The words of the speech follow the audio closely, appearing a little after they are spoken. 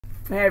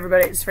Hey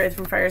everybody, it's Faith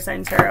from Fire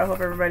Sign Tarot.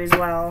 Hope everybody's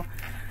well.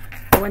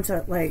 I went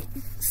to like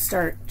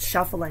start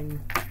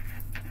shuffling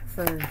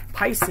for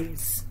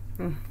Pisces.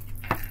 And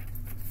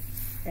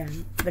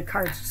the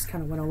cards just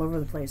kind of went all over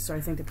the place, so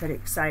I think they're pretty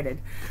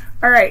excited.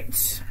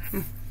 Alright.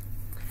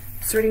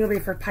 This reading will be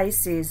for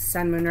Pisces,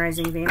 Sun, Moon,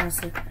 Rising, Venus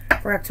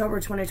for October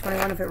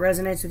 2021. If it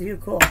resonates with you,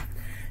 cool.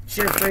 It's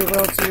your free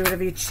will to do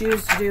whatever you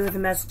choose to do with the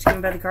message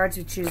given by the cards.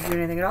 If you choose to do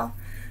anything at all,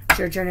 it's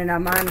your journey,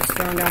 not mine. Just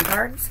throwing down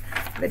cards.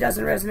 If it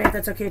doesn't resonate,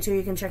 that's okay too.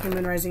 You can check your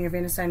Moon, Rising, your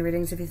Venus sign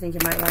readings if you think you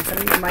might want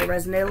something that might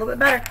resonate a little bit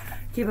better.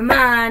 Keep in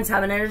mind,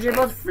 time and energy are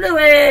both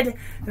fluid,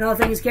 and all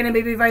things can and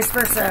be vice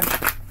versa.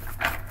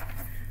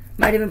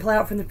 Might even play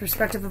out from the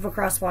perspective of a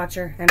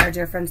cross-watcher. And our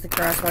dear friends, the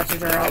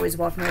cross-watchers, are always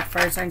welcome at the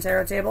Fire Sign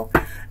Tarot table.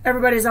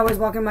 Everybody's always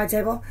welcome at my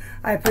table.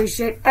 I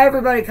appreciate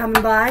everybody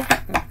coming by,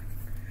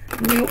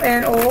 new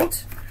and old.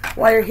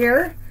 While you're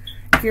here,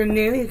 if you're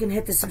new, you can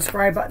hit the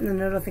subscribe button and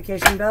the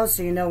notification bell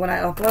so you know when I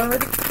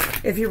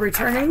upload. If you're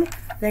returning,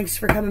 thanks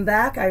for coming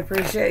back. I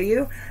appreciate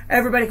you.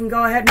 Everybody can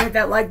go ahead and hit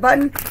that like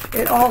button.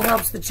 It all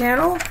helps the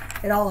channel.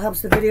 It all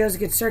helps the videos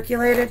get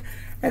circulated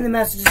and the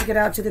messages get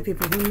out to the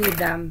people who need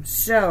them.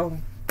 So,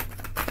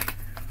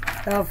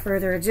 without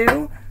further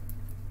ado,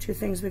 two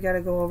things we got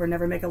to go over.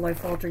 Never make a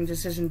life-altering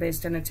decision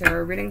based on a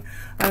tarot reading.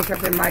 I don't care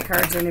if they're my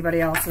cards or anybody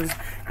else's.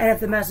 And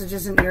if the message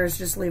isn't yours,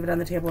 just leave it on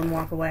the table and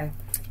walk away.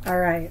 All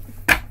right.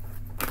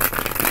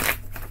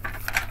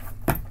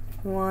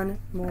 One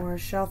more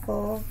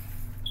shuffle.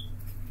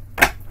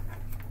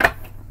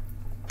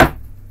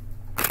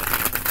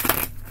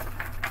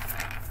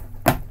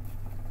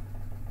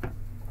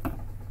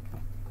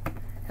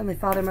 Heavenly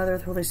Father, Mother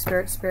Earth, Holy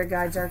Spirit, Spirit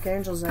Guides,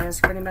 Archangels, I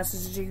ask for any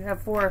messages you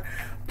have for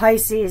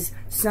Pisces,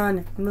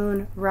 Sun,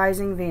 Moon,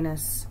 Rising,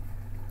 Venus.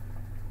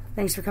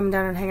 Thanks for coming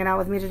down and hanging out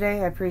with me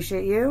today. I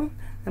appreciate you.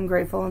 I'm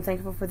grateful and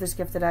thankful for this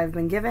gift that I've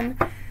been given.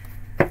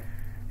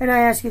 And I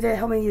ask you to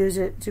help me use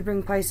it to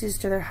bring Pisces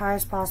to their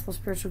highest possible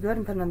spiritual good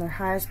and put them on their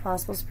highest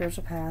possible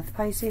spiritual path.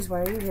 Pisces,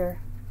 why are you here?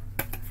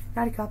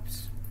 Knight of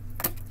Cups.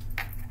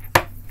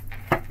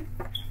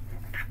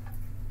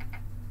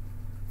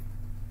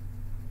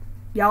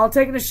 Y'all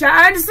taking a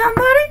shot at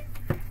somebody?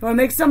 You want to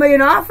make somebody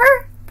an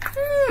offer?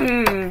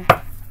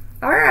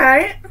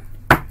 Alright.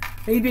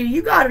 Maybe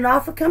you got an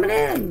offer coming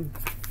in.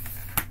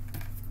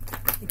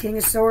 The King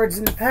of Swords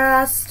in the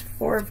past.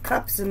 Four of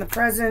Cups in the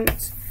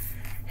present.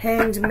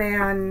 Hanged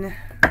Man.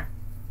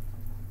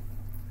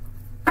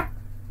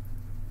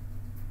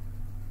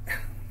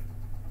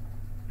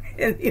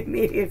 In the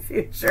immediate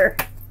future.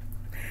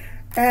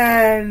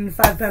 And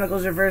Five of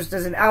Pentacles reversed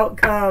as an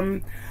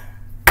outcome.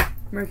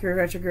 Mercury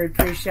retrograde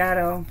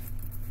pre-shadow.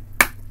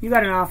 You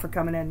got an offer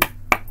coming in.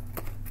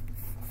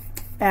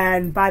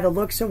 And by the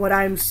looks of what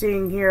I'm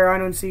seeing here, I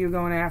don't see you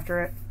going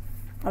after it.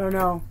 I don't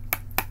know.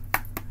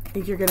 I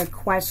think you're going to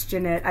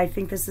question it. I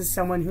think this is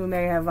someone who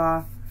may have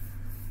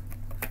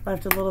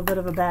left a little bit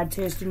of a bad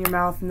taste in your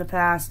mouth in the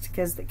past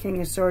because the King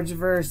of Swords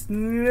reversed.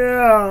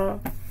 Yeah.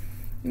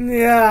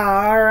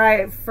 Yeah. All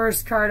right.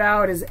 First card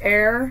out is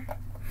Air.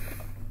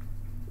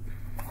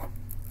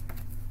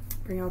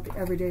 Bring out the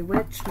Everyday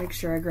Witch. Make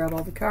sure I grab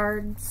all the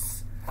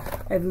cards.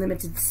 I have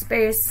limited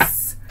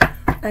space.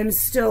 I'm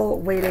still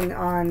waiting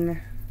on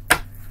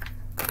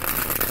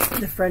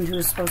the friend who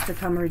is supposed to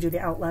come redo the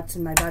outlets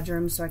in my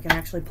bedroom so I can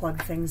actually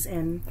plug things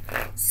in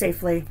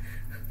safely.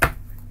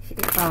 He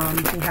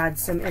had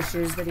some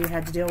issues that he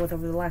had to deal with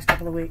over the last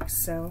couple of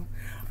weeks, so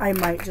I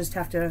might just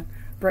have to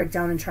break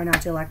down and try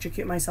not to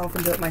electrocute myself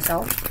and do it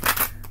myself,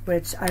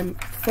 which I'm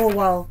full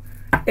well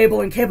able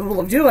and capable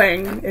of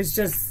doing. It's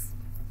just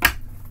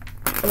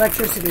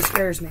electricity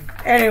scares me.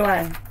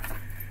 Anyway,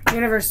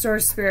 Universe,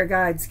 Source, Spirit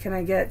Guides, can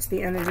I get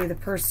the energy of the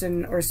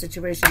person or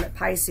situation that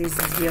Pisces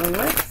is dealing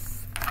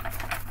with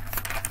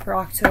for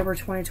October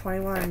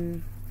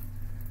 2021?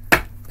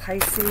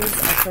 Pisces,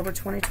 October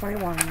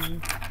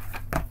 2021.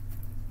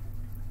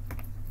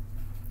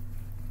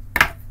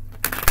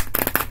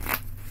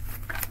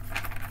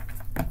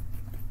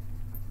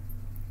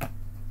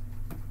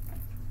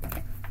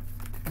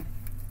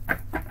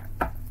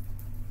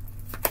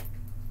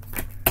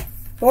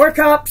 Four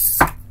Cups.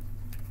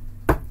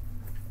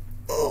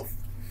 Oh,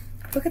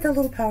 look at that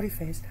little pouty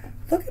face.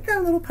 Look at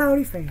that little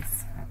pouty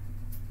face.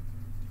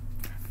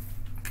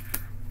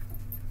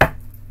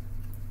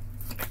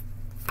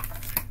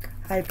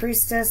 High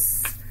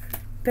Priestess.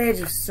 Page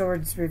of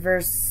Swords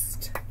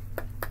reversed.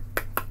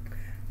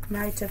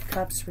 Knight of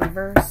Cups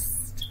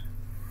reversed.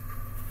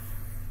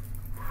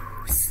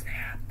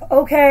 Snap.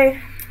 Okay.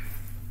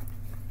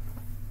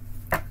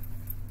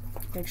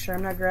 Make sure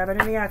I'm not grabbing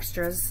any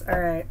extras. All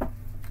right.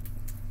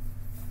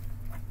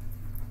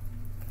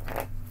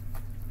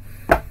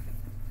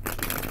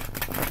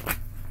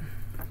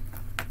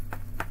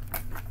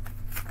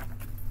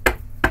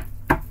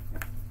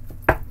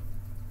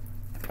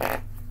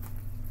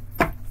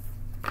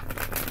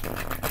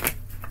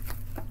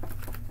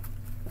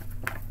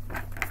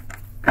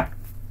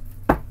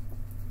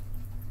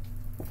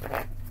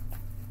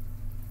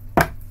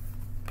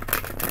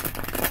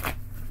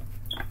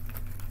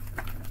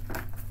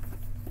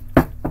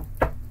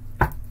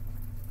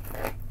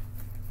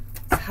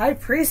 High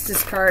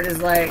Priestess card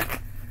is like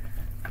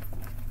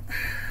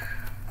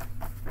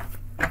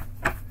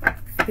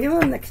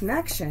feeling the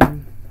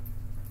connection.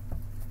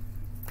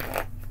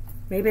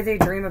 Maybe they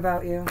dream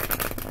about you.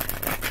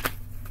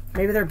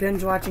 Maybe they're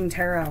binge watching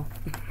tarot.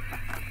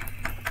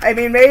 I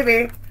mean,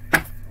 maybe.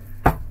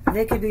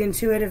 They could be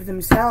intuitive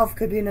themselves.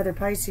 Could be another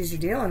Pisces you're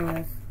dealing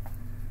with.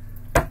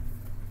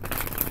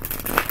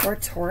 Or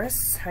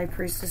Taurus. High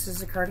Priestess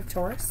is a card of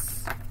Taurus.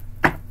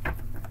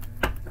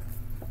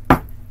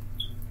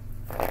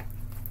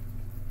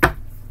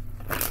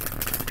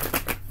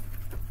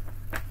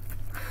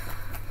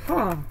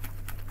 Huh.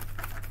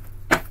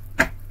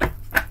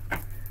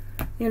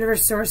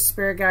 Universe, source,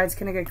 spirit guides,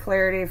 can I get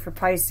clarity for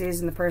Pisces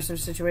and the person or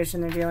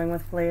situation they're dealing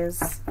with,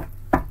 please?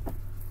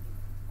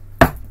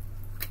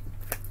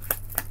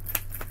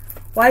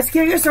 Why is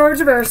King of Swords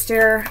reversed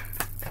here?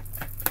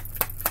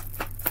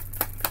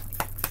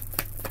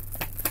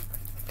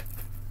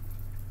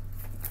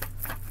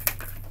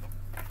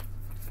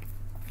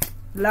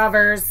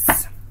 Lovers.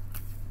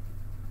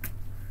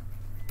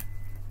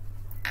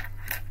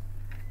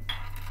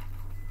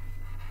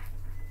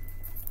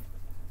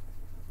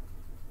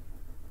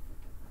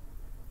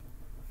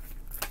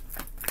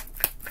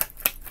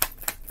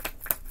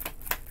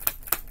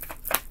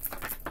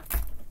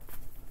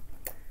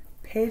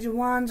 Page of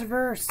Wands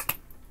reversed.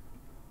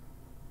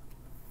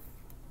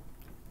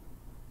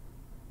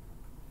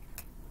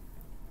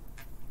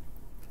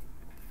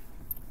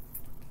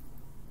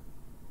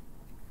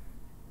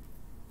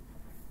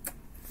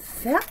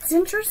 That's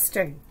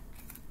interesting.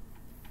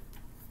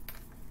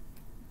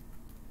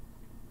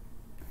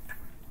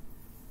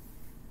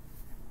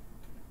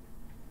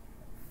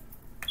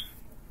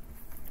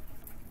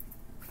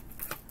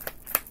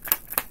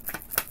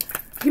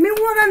 Give me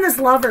one on this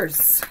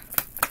Lovers.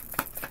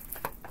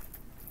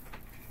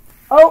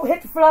 Oh,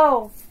 hit the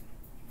flow.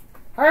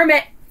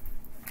 Hermit.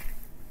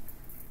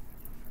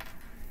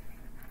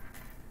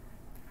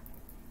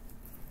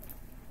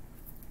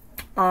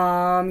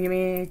 Give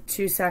me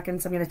 2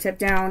 seconds. I'm going to tip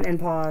down and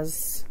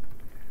pause.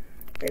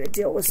 I'm going to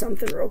deal with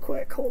something real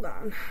quick. Hold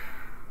on.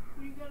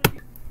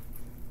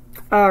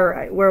 All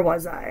right, where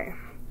was I?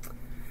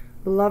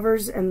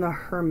 Lovers and the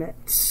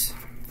Hermit.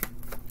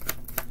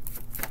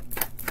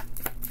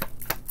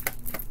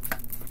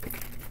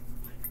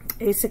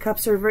 Ace of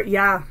Cups reversed.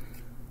 Yeah.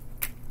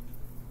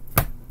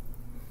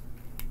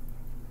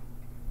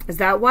 Is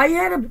that why you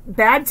had a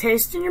bad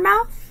taste in your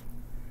mouth?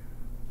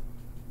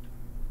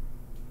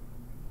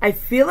 I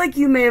feel like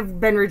you may have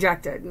been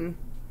rejected.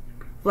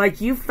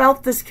 Like you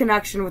felt this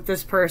connection with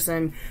this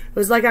person. It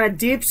was like on a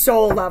deep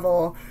soul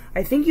level.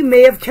 I think you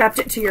may have kept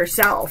it to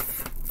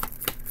yourself.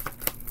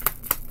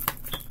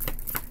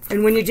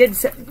 And when you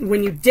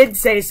did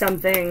say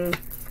something,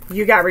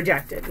 you got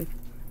rejected.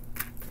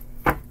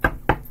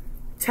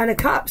 10 of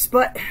Cups,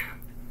 but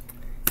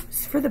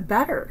it's for the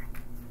better.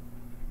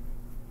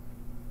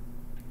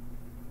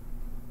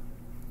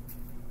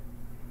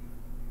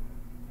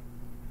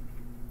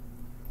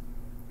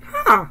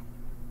 Huh.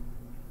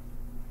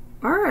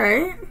 All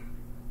right.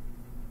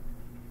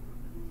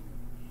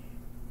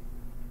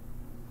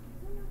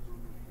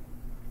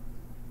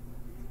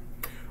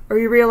 Or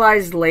you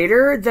realized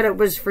later that it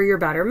was for your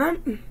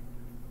betterment?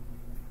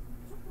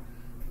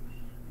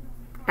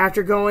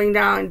 After going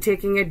down and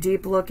taking a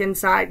deep look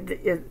inside,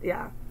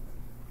 yeah.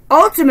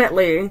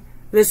 Ultimately,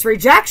 this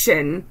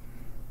rejection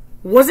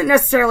wasn't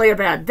necessarily a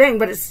bad thing,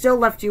 but it still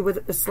left you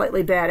with a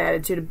slightly bad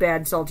attitude, a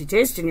bad salty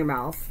taste in your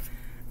mouth.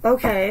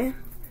 Okay.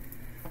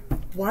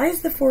 Why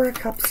is the Four of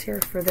Cups here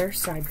for their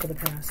side for the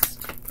past?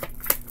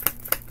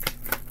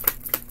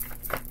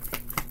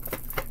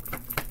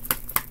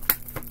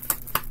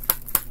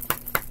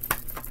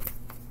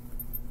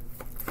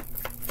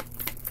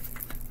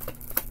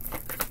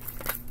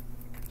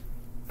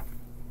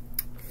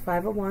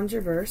 Five of Wands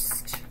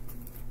reversed.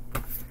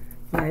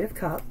 Knight of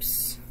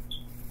Cups.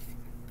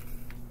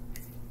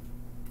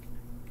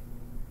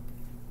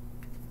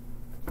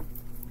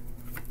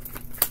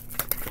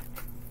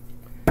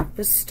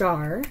 The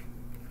Star.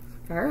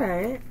 All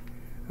right.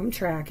 I'm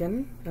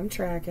tracking. I'm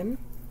tracking.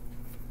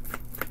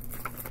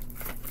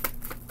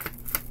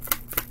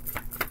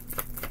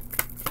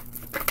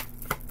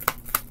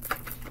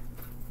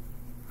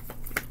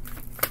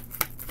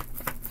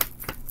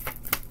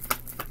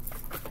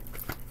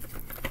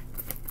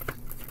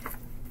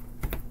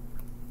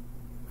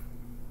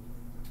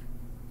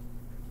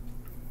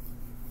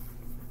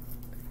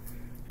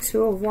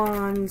 Two of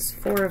Wands,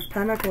 Four of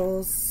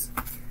Pentacles.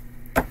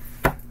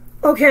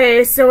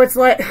 Okay, so it's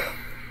like...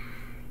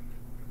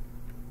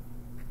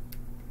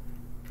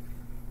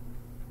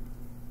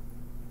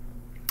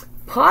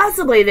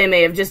 Possibly they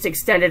may have just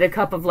extended a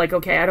cup of like,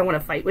 okay, I don't want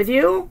to fight with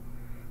you.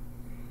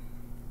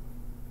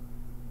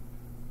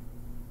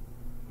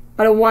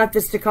 I don't want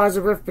this to cause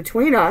a rift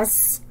between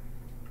us.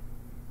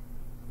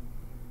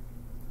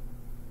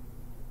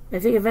 I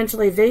think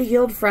eventually they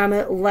healed from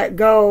it, let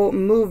go,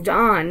 moved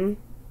on.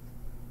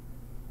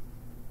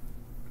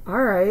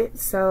 Alright,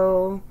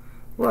 so...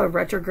 Well,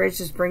 retrograde's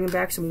just bringing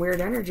back some weird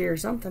energy or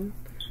something.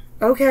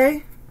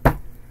 Okay.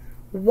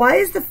 Why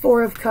is the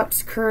Four of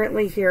Cups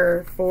currently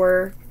here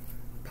for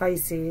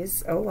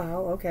Pisces? Oh,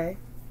 wow, okay.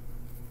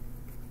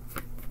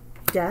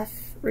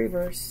 Death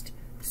reversed.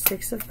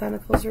 Six of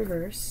Pentacles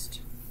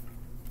reversed.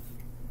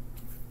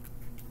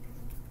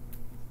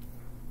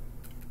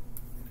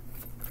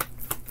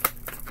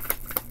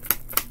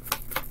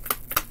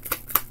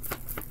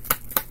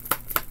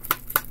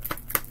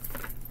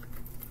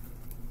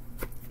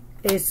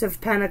 Ace of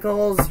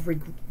Pentacles.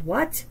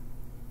 What?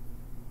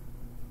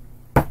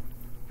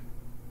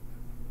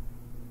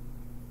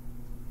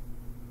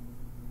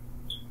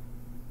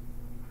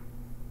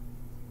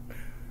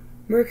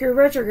 Mercury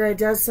retrograde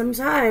does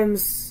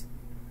sometimes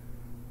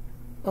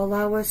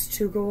allow us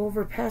to go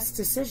over past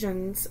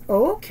decisions.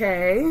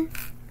 Okay.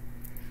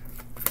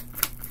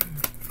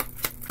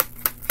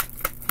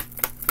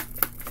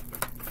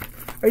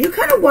 Are you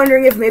kind of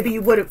wondering if maybe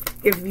you would have,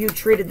 if you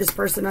treated this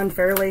person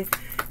unfairly,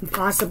 and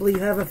possibly you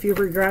have a few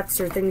regrets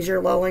or things you're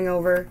lulling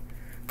over?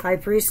 High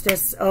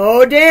Priestess.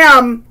 Oh,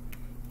 damn.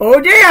 Oh,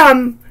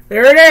 damn.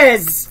 There it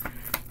is.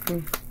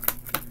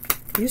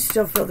 You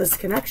still feel this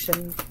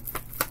connection.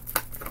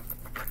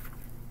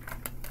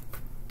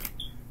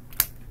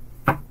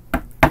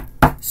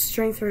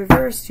 Strength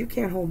reversed. You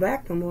can't hold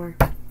back no more.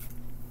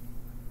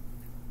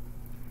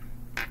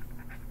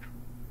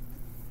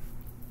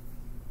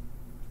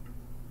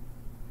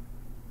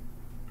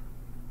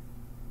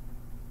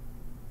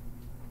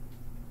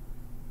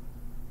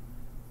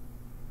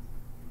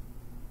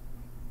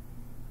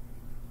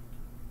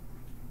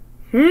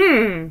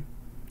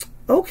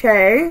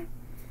 Okay.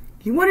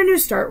 You want a new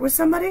start with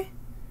somebody?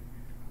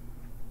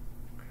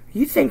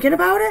 You thinking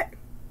about it?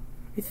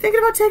 You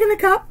thinking about taking the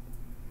cup?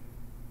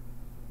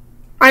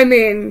 I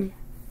mean,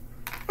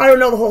 I don't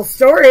know the whole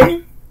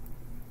story.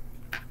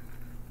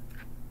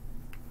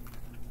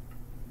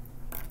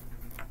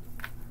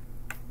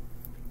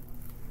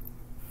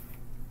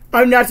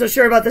 I'm not so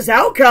sure about this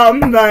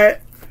outcome,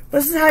 but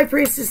what's the High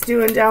Priestess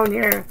doing down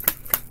here?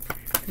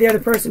 The other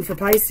person for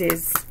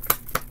Pisces.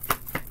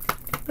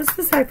 What's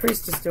this High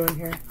Priestess doing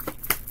here?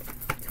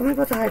 Tell me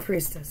about the High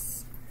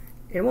Priestess.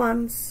 In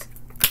Wands.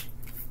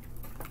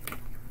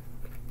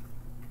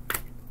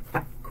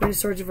 Queen of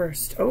Swords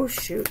reversed. Oh,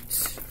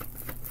 shoot.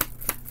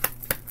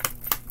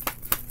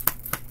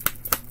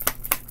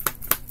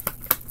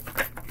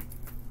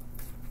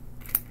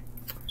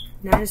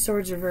 Nine of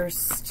Swords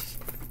reversed.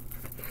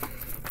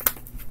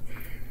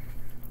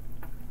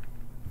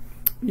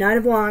 Nine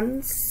of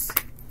Wands.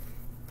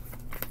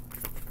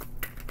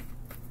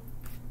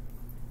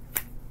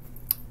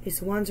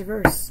 Ace of Wands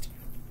reversed.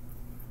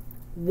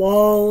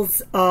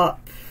 Walls up.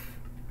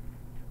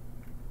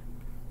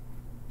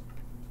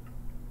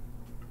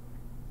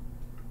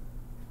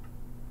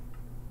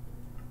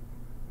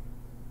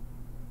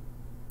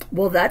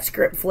 Well, that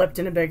script flipped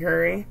in a big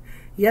hurry.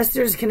 Yes,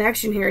 there's a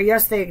connection here.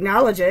 Yes, they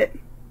acknowledge it.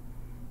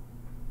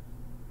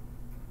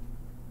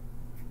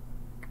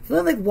 I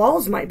feel like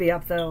walls might be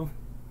up, though.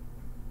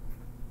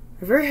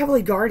 They're very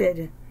heavily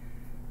guarded.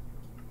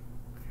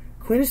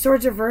 Queen of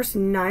Swords reversed.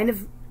 Nine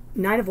of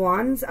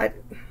Wands.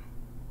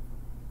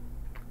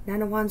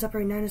 Nine of Wands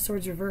upright. Nine of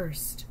Swords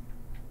reversed.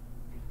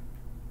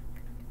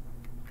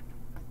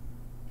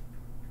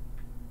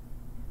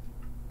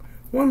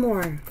 One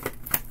more.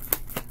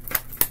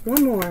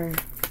 One more.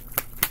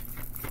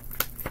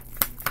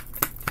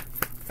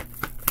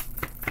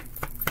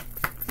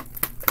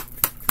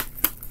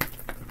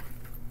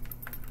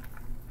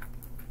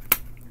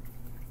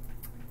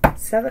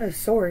 Seven of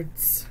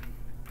Swords.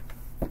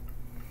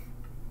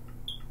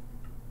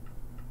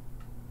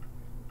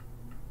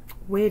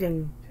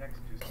 Waiting.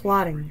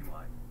 Plotting.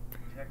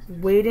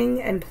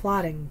 Waiting and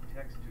plotting.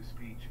 Text to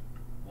speech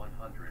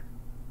 100.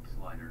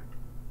 Slider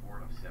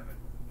 4 of 7.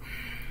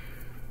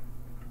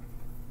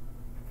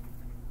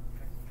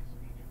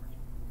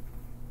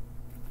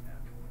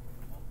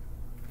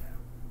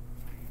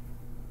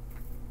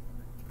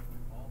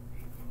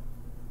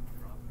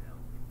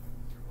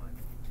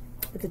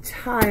 At the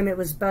time, it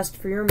was best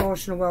for your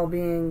emotional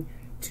well-being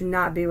to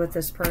not be with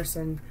this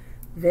person.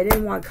 They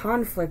didn't want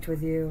conflict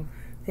with you.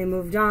 They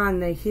moved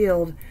on. They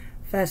healed.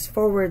 Fast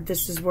forward,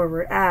 this is where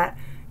we're at.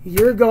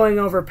 You're going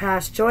over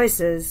past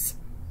choices,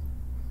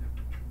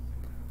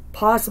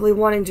 possibly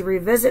wanting to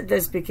revisit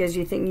this because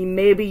you think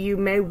maybe you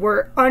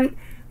were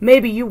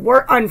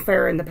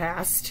unfair in the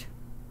past.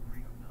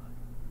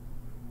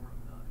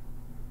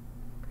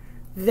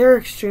 They're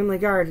extremely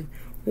guarded.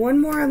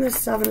 One more on this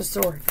Seven of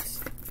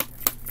Swords.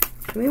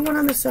 Give me one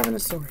on the Seven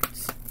of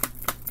Swords.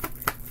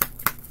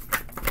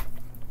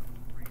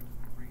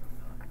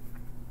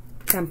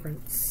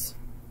 Temperance.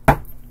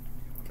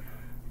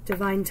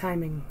 Divine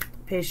timing.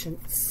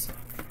 Patience.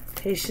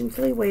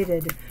 Patiently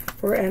waited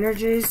for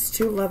energies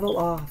to level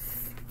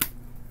off.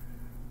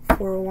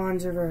 Four of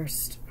Wands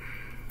reversed.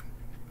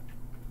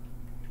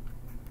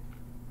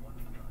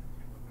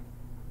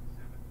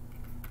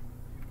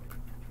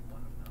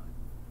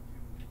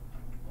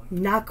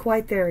 Not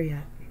quite there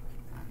yet.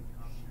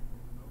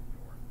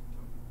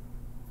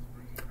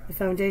 The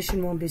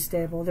foundation won't be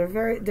stable.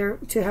 They're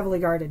too heavily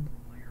guarded.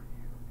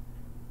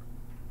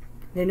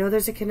 They know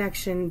there's a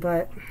connection,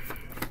 but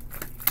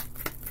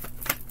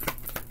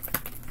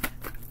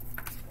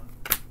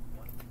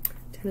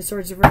Ten of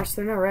Swords reversed.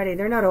 They're not ready.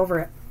 They're not over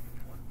it.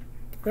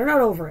 They're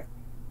not over it.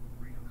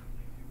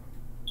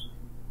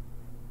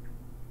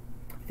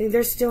 I think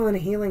they're still in a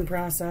healing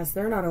process.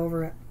 They're not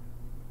over it.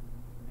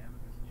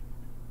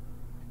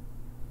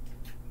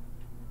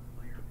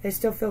 They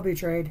still feel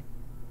betrayed.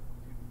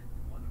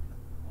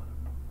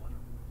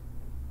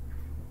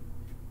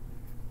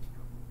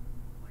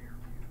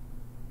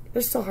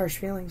 There's still harsh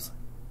feelings.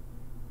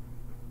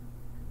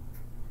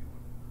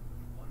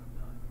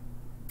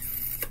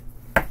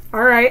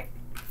 All right.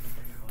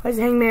 Why is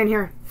the Hangman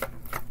here?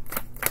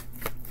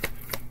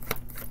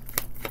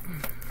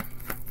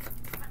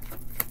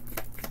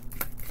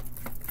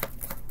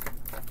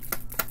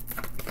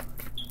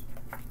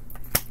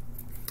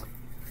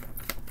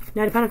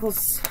 Knight of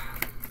Pentacles.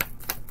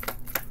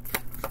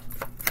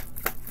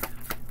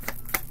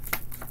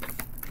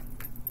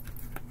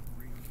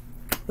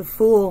 The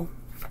Fool.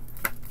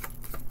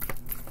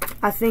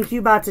 I think you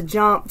about to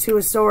jump. Two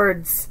of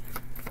Swords.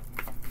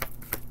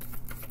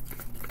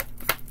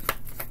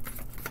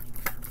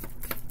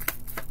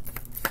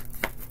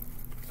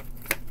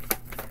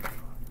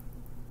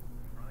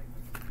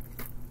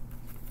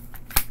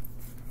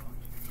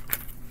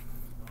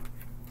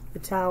 The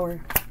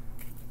Tower.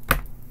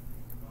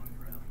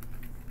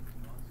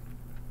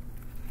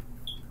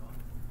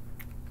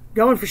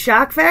 Going for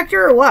shock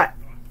factor or what?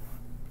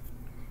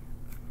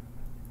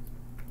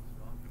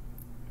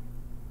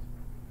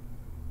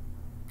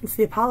 It's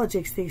the apology,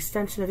 it's the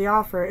extension of the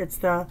offer. It's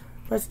the,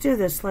 let's do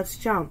this, let's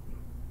jump.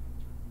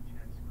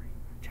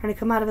 Trying to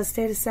come out of a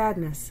state of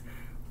sadness.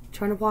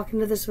 Trying to walk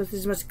into this with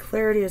as much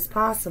clarity as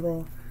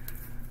possible.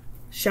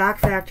 Shock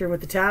factor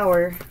with the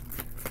Tower.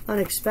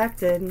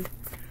 Unexpected.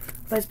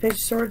 Vice Page of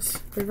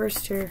Swords,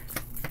 reversed here.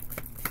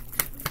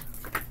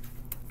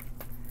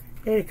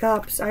 Eight of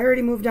Cups. I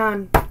already moved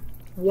on.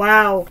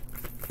 Wow.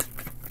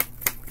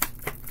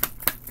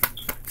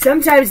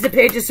 Sometimes the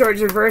Page of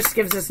Swords reversed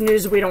gives us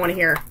news we don't want to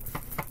hear.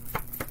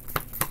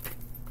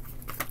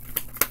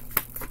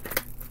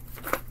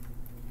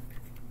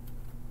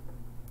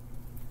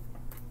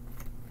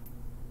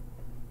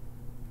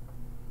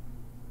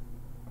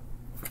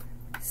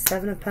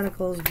 Seven of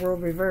Pentacles,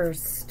 World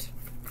reversed.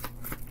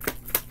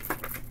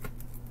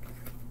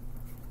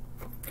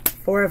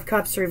 Four of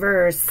Cups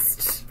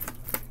reversed.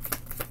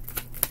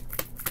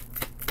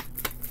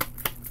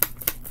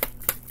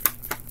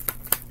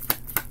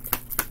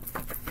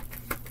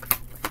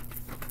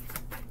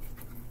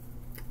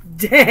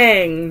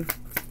 Dang.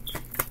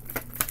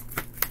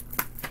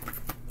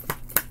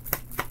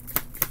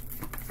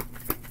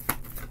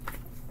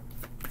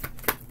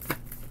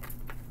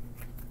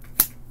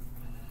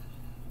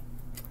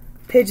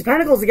 Page of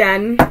Pentacles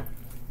again.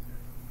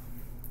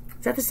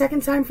 Is that the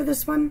second time for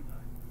this one?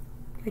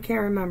 I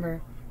can't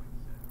remember.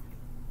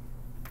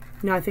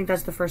 No, I think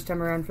that's the first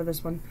time around for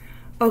this one.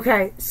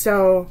 Okay,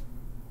 so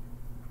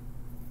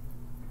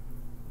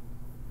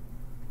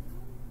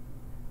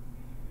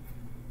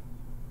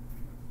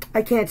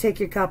I can't take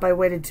your cup. I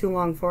waited too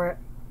long for it.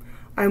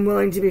 I'm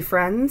willing to be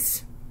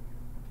friends,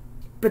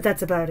 but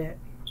that's about it.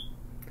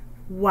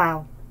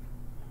 Wow.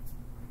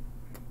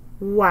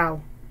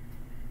 Wow.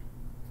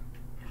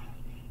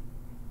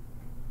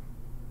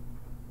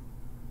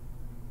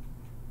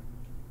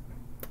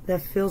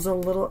 That feels a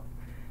little...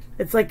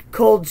 It's like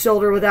cold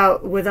shoulder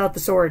without the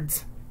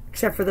swords.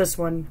 Except for this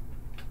one.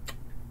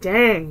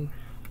 Dang.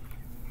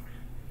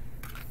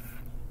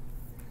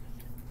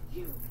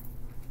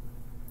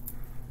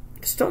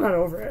 Still not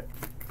over it.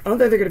 I don't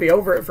think they're going to be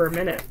over it for a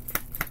minute.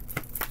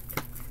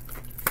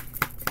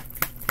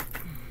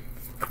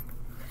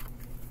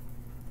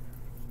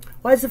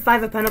 Why is the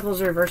Five of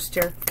Pentacles reversed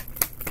here?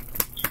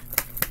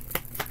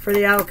 For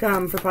the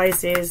outcome for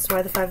Pisces.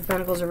 Why the Five of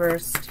Pentacles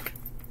reversed?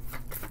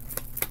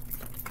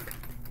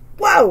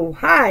 Whoa!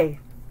 Hi!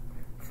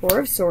 Four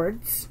of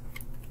Swords.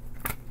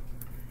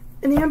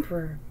 And the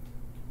Emperor.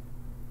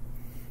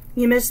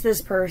 You miss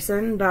this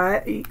person,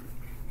 but you're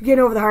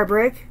getting over the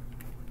heartbreak.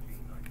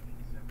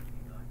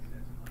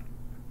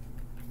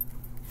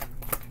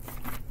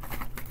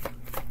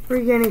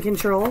 Regaining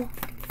control.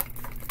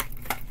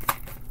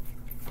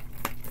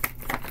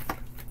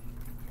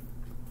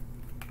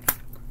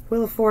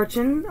 Wheel of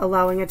Fortune,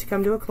 allowing it to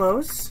come to a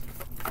close.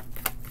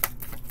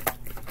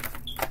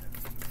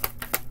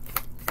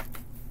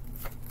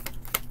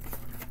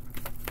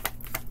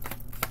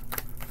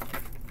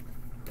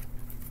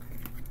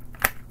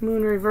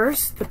 Moon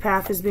reverse, the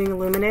path is being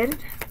illuminated.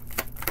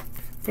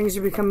 Things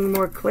are becoming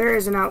more clear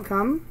as an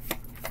outcome.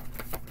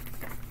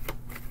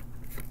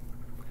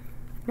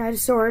 Knight of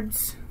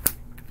Swords.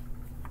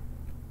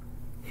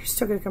 You're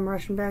still going to come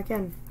rushing back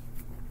in.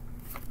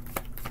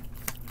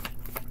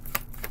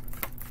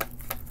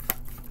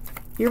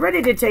 You're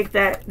ready to take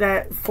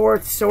that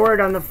fourth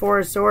sword on the Four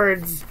of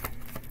Swords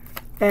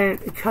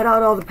and cut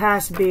out all the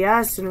past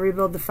BS and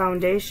rebuild the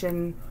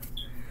foundation.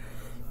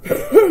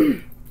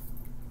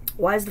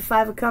 Why is the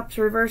Five of Cups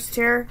reversed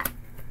here?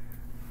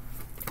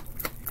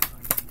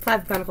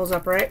 Five of Pentacles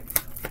upright.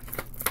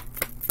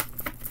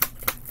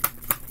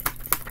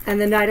 And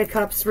the Knight of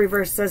Cups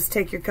reversed says,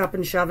 take your cup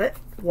and shove it.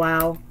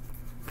 Wow.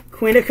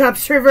 Queen of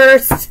Cups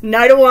reversed.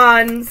 Knight of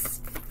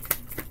Wands.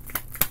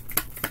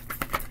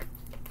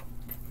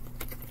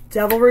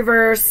 Devil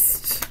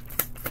reversed.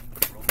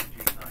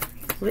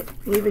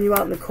 Leaving you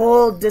out in the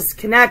cold.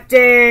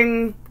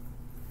 Disconnecting.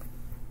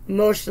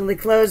 Emotionally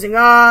closing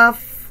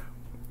off.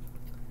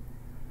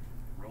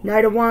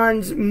 Knight of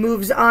Wands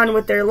moves on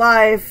with their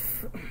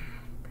life.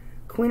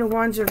 Queen of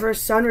Wands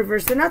reversed. Sun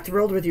reversed. They're not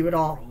thrilled with you at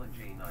all.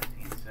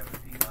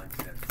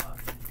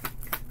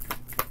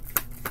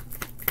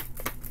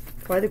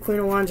 Why the Queen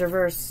of Wands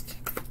reversed?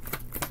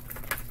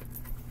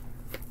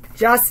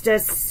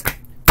 Justice.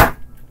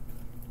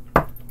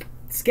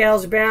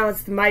 Scales are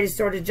balanced. The mighty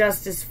sword of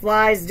justice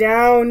flies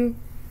down.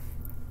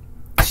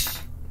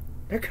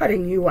 They're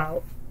cutting you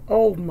out.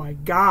 Oh my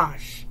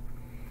gosh.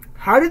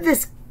 How did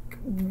this...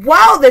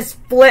 Wow, this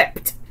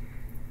flipped.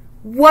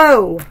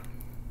 Whoa.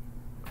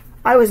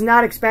 I was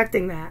not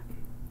expecting that.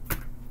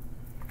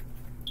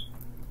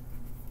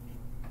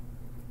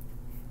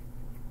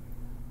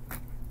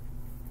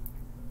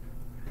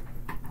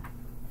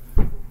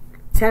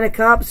 Ten of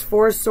Cups,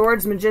 Four of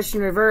Swords,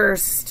 Magician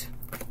reversed.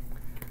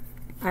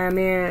 I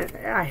mean,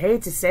 I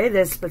hate to say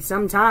this, but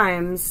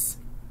sometimes,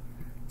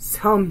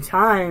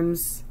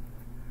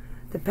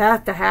 the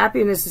path to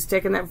happiness is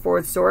taking that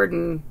fourth sword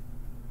and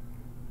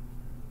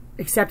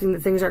accepting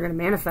that things are going to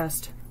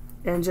manifest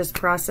and just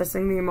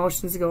processing the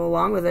emotions that go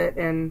along with it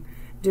and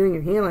doing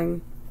your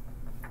healing.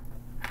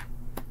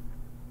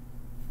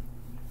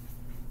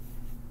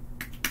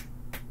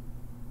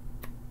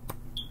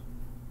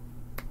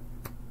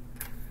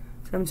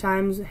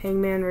 Sometimes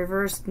Hangman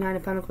reversed, Nine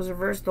of Pentacles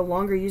reversed. The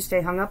longer you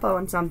stay hung up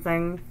on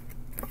something,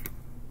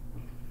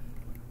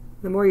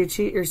 the more you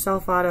cheat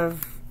yourself out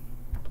of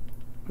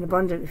an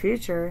abundant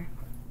future.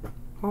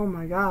 Oh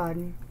my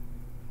God.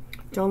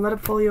 Don't let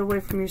it pull you away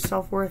from your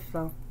self-worth,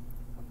 though.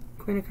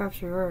 Queen of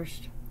Cups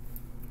reversed.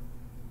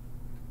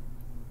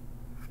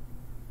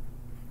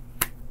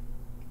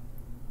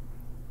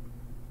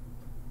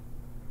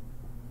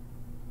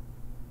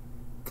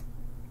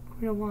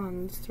 Queen of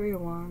Wands, Three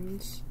of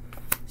Wands,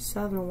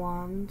 Seven of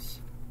Wands.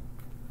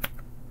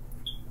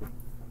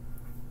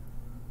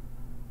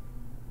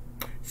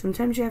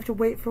 Sometimes you have to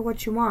wait for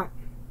what you want.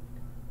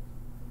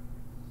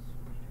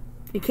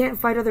 You can't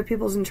fight other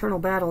people's internal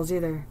battles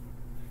either.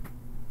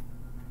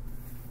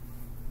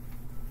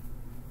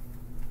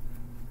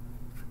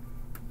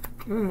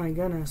 Oh my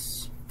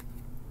goodness.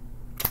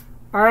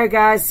 Alright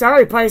guys,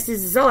 sorry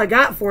Pisces, this is all I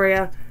got for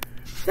you.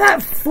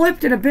 That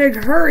flipped in a big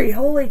hurry,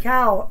 holy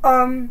cow.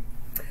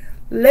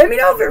 Let me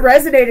know if it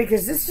resonated,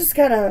 because this just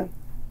kind of,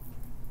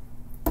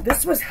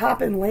 this was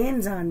hopping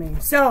lanes on me.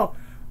 So,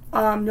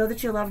 know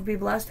that you love and be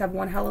blessed. Have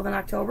one hell of an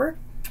October,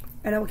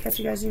 and I will catch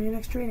you guys in your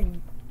next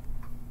reading.